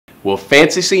Well,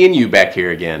 fancy seeing you back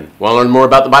here again. Want to learn more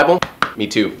about the Bible? Me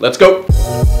too. Let's go.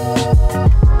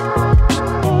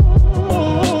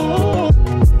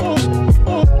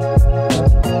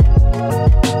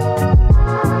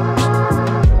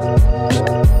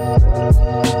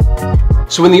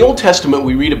 So in the Old Testament,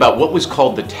 we read about what was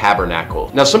called the Tabernacle.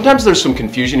 Now, sometimes there's some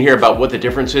confusion here about what the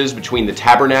difference is between the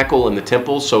Tabernacle and the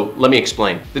Temple, so let me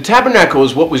explain. The Tabernacle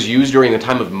is what was used during the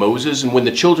time of Moses and when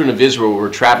the children of Israel were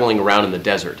traveling around in the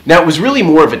desert. Now, it was really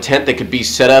more of a tent that could be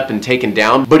set up and taken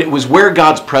down, but it was where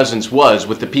God's presence was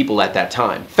with the people at that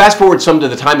time. Fast forward some to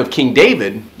the time of King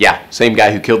David. Yeah, same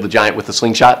guy who killed the giant with the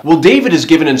slingshot. Well, David is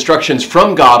given instructions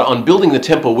from God on building the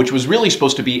temple, which was really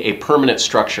supposed to be a permanent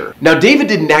structure. Now, David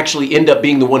didn't actually end up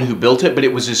being the one who built it, but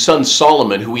it was his son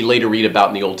Solomon, who we later read about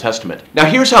in the Old Testament. Now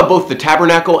here's how both the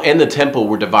tabernacle and the temple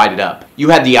were divided up. You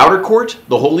had the outer court,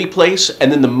 the holy place,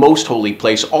 and then the most holy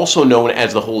place, also known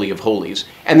as the Holy of Holies.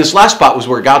 And this last spot was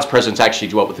where God's presence actually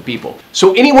dwelt with the people.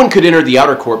 So anyone could enter the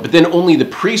outer court, but then only the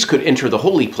priest could enter the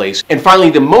holy place. And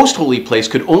finally, the most holy place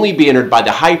could only be entered by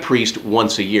the high priest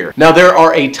once a year. Now there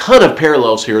are a ton of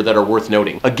parallels here that are worth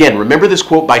noting. Again, remember this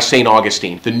quote by St.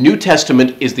 Augustine: "The New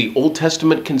Testament is the Old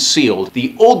Testament concealed.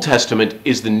 The Old Testament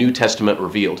is the New Testament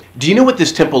revealed." Do you know what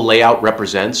this temple layout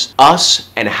represents? Us,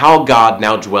 and how God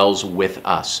now dwells with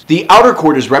us. The outer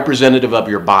court is representative of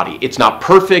your body. It's not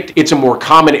perfect. It's a more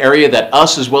common area that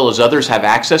us as well as others have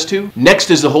access to.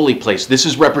 Next is the holy place. This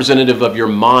is representative of your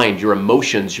mind, your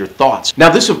emotions, your thoughts. Now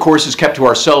this, of course, is kept to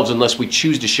ourselves unless we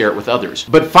choose to share it with others.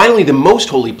 But finally, the most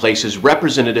holy place is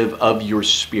representative of your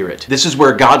spirit. This is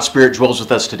where God's Spirit dwells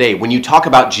with us today. When you talk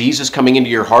about Jesus coming into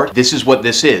your heart, this is what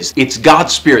this is. It's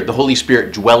God's Spirit, the Holy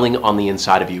Spirit, dwelling on the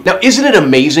inside of you. Now, isn't it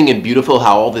amazing and beautiful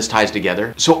how all this ties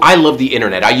together? So I love the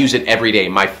internet. I use it every day.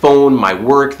 My phone, my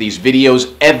work, these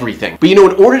videos, everything. But you know,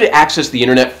 in order to access the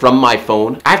internet from my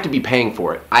phone, I have to be paying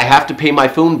for it. I have to pay my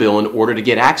phone bill in order to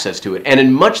get access to it. And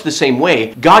in much the same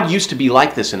way, God used to be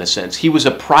like this in a sense. He was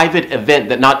a private event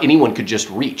that not anyone could just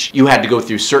reach. You had to go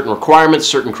through certain requirements,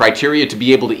 certain criteria to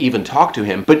be able to even talk to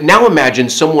him. But now imagine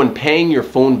someone paying your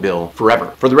phone bill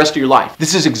forever, for the rest of your life.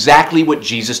 This is exactly what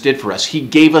Jesus did for us. He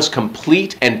gave us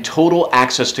complete and total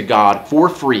access to God for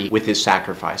free with his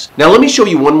sacrifice. Now let me show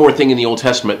you one more thing in the Old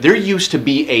Testament. There used to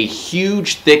be a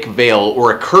huge thick veil,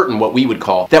 or a curtain, what we would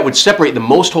call, that would separate the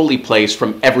most holy place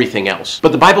from everything else.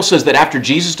 But the Bible says that after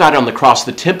Jesus died on the cross,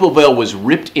 the temple veil was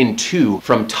ripped in two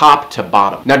from top to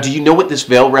bottom. Now do you know what this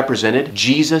veil represented?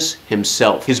 Jesus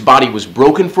himself. His body was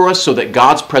broken for us so that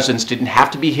God's presence didn't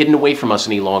have to be hidden away from us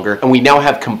any longer, and we now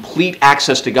have complete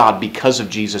access to God because of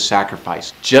Jesus'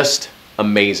 sacrifice. Just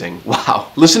amazing. Wow.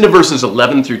 Listen to verses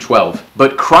 11 through 12.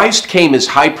 "But Christ came as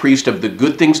high priest of the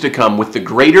good things to come, with the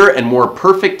greater and more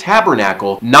perfect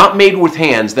tabernacle, not made with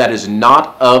hands, that is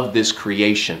not of this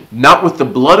creation. Not with the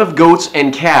blood of goats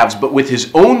and calves, but with his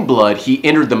own blood he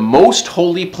entered the most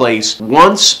holy place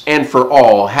once and for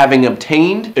all, having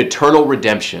obtained eternal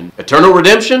redemption." Eternal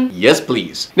redemption? Yes,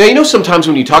 please. Now, you know, sometimes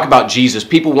when you talk about Jesus,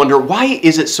 people wonder, why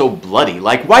is it so bloody?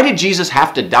 Like, why did Jesus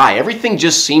have to die? Everything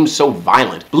just seems so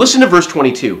violent. But listen to verse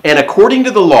 22. "And according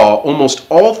to the law, almost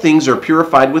all things are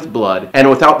purified with blood, and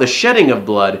without the shedding of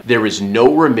blood, there is no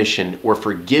remission or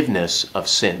forgiveness of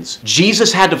sins."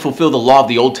 Jesus had to fulfill the law of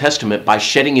the Old Testament by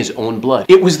shedding his own blood.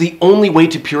 It was the only way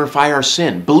to purify our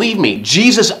sin. Believe me,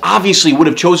 Jesus obviously would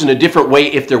have chosen a different way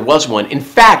if there was one. In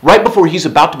fact, right before he's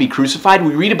about to be crucified,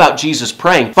 we read about Jesus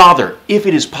praying, "Father, if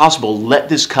it is possible, let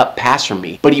this cup pass from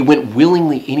me." But he went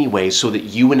willingly anyway so that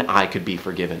you and I could be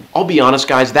forgiven. I'll be honest,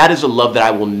 guys, that is a love that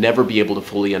I will never be able to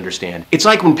fully understand. It's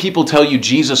like when people tell you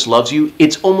Jesus loves you,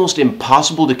 it's almost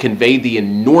impossible to convey the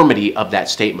enormity of that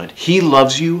statement. He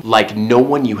loves you like no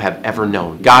one you have ever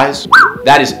known. Guys,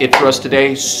 that is it for us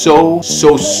today. So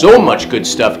much good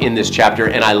stuff in this chapter,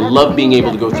 and I love being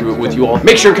able to go through it with you all.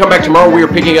 Make sure to come back tomorrow. We are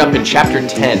picking up in chapter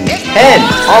 10. 10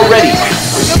 already.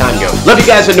 Where's the time go? Love you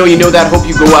guys. I know you know that. Hope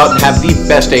you go out and have the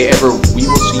best day ever. We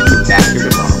will see you back here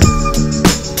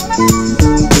tomorrow.